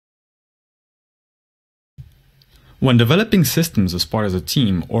When developing systems as part of a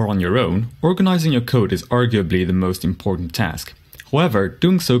team or on your own, organizing your code is arguably the most important task. However,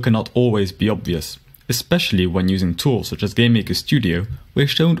 doing so cannot always be obvious, especially when using tools such as GameMaker Studio,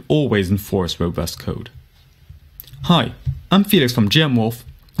 which don't always enforce robust code. Hi, I'm Felix from GMWolf,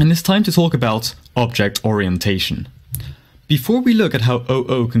 and it's time to talk about object orientation. Before we look at how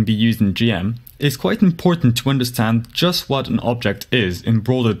OO can be used in GM, it's quite important to understand just what an object is in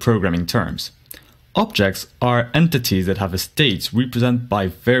broader programming terms. Objects are entities that have a state represented by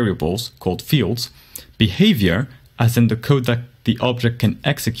variables, called fields, behavior, as in the code that the object can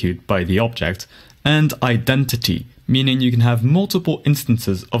execute by the object, and identity, meaning you can have multiple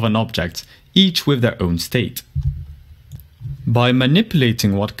instances of an object, each with their own state. By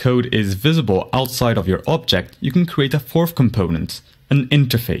manipulating what code is visible outside of your object, you can create a fourth component, an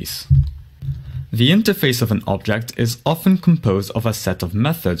interface. The interface of an object is often composed of a set of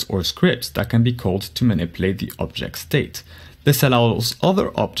methods or scripts that can be called to manipulate the object state. This allows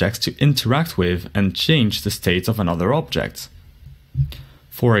other objects to interact with and change the state of another object.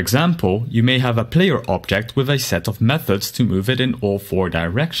 For example, you may have a player object with a set of methods to move it in all four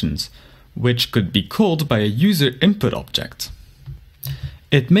directions, which could be called by a user input object.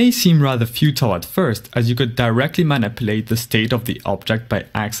 It may seem rather futile at first, as you could directly manipulate the state of the object by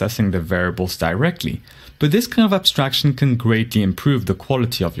accessing the variables directly, but this kind of abstraction can greatly improve the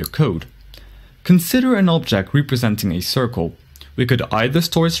quality of your code. Consider an object representing a circle. We could either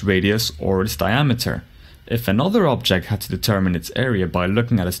store its radius or its diameter. If another object had to determine its area by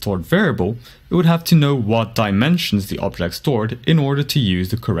looking at a stored variable, it would have to know what dimensions the object stored in order to use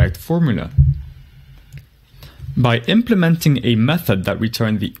the correct formula. By implementing a method that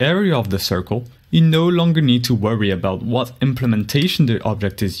returns the area of the circle, you no longer need to worry about what implementation the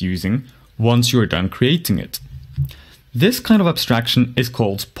object is using once you are done creating it. This kind of abstraction is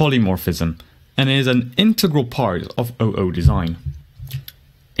called polymorphism and is an integral part of OO design.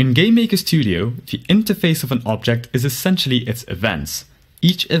 In GameMaker Studio, the interface of an object is essentially its events.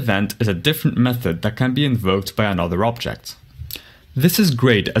 Each event is a different method that can be invoked by another object. This is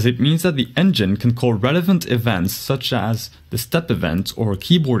great as it means that the engine can call relevant events such as the step event or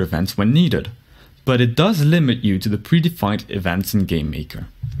keyboard events when needed, but it does limit you to the predefined events in GameMaker.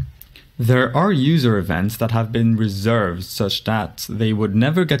 There are user events that have been reserved such that they would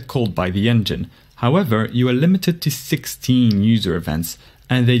never get called by the engine. However, you are limited to 16 user events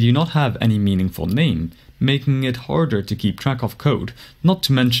and they do not have any meaningful name, making it harder to keep track of code, not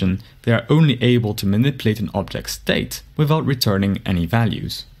to mention they are only able to manipulate an object's state without returning any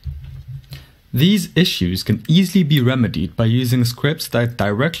values. These issues can easily be remedied by using scripts that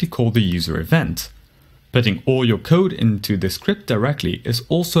directly call the user event. Putting all your code into the script directly is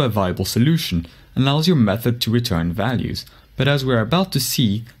also a viable solution and allows your method to return values, but as we are about to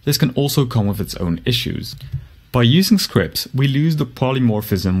see, this can also come with its own issues. By using scripts, we lose the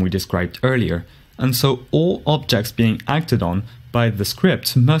polymorphism we described earlier, and so all objects being acted on by the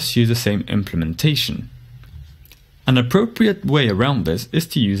script must use the same implementation. An appropriate way around this is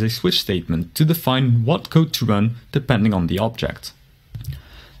to use a switch statement to define what code to run depending on the object.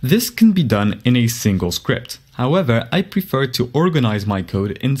 This can be done in a single script. However, I prefer to organize my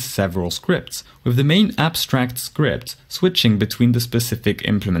code in several scripts, with the main abstract script switching between the specific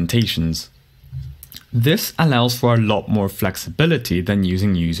implementations. This allows for a lot more flexibility than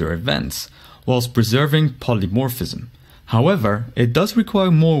using user events, whilst preserving polymorphism. However, it does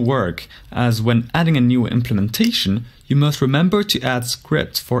require more work, as when adding a new implementation, you must remember to add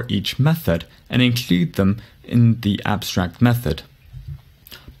scripts for each method and include them in the abstract method.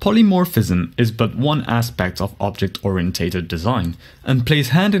 Polymorphism is but one aspect of object-oriented design and plays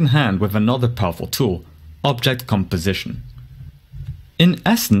hand in hand with another powerful tool, object composition. In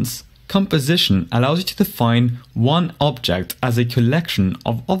essence, composition allows you to define one object as a collection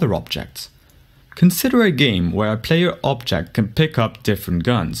of other objects. Consider a game where a player object can pick up different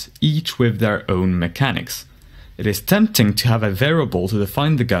guns, each with their own mechanics. It is tempting to have a variable to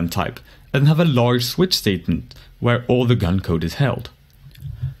define the gun type and have a large switch statement where all the gun code is held.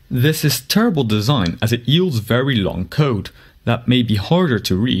 This is terrible design as it yields very long code that may be harder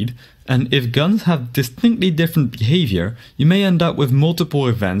to read, and if guns have distinctly different behavior, you may end up with multiple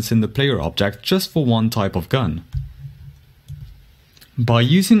events in the player object just for one type of gun. By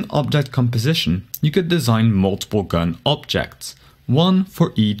using object composition, you could design multiple gun objects, one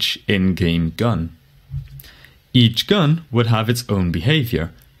for each in-game gun. Each gun would have its own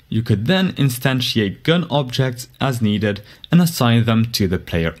behavior. You could then instantiate gun objects as needed and assign them to the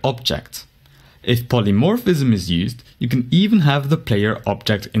player object. If polymorphism is used, you can even have the player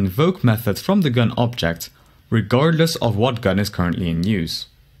object invoke methods from the gun object, regardless of what gun is currently in use.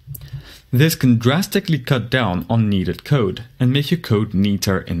 This can drastically cut down on needed code and make your code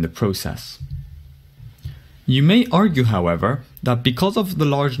neater in the process. You may argue, however, that because of the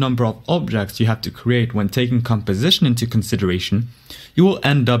large number of objects you have to create when taking composition into consideration, you will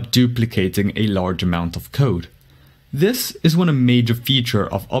end up duplicating a large amount of code. This is when a major feature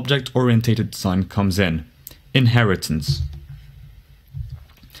of object-oriented design comes in: inheritance.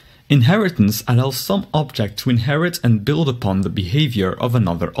 Inheritance allows some object to inherit and build upon the behavior of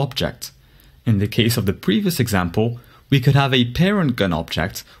another object. In the case of the previous example, we could have a parent gun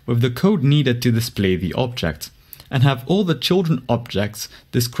object with the code needed to display the object, and have all the children objects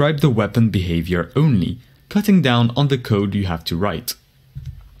describe the weapon behavior only, cutting down on the code you have to write.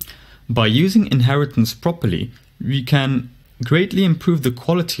 By using inheritance properly, we can greatly improve the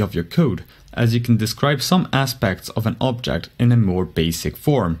quality of your code, as you can describe some aspects of an object in a more basic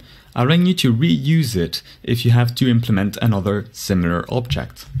form, allowing you to reuse it if you have to implement another similar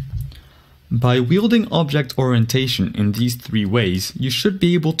object. By wielding object orientation in these three ways, you should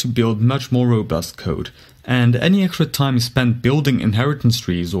be able to build much more robust code, and any extra time spent building inheritance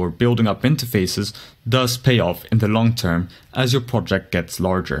trees or building up interfaces does pay off in the long term as your project gets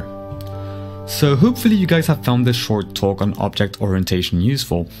larger. So hopefully you guys have found this short talk on object orientation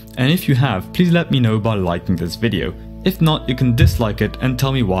useful, and if you have, please let me know by liking this video. If not, you can dislike it and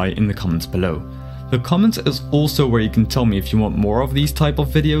tell me why in the comments below. The comments is also where you can tell me if you want more of these type of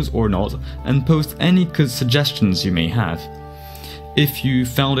videos or not, and post any suggestions you may have. If you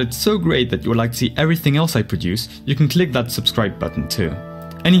found it so great that you would like to see everything else I produce, you can click that subscribe button too.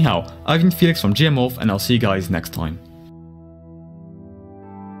 Anyhow, I've been Felix from GMWolf, and I'll see you guys next time.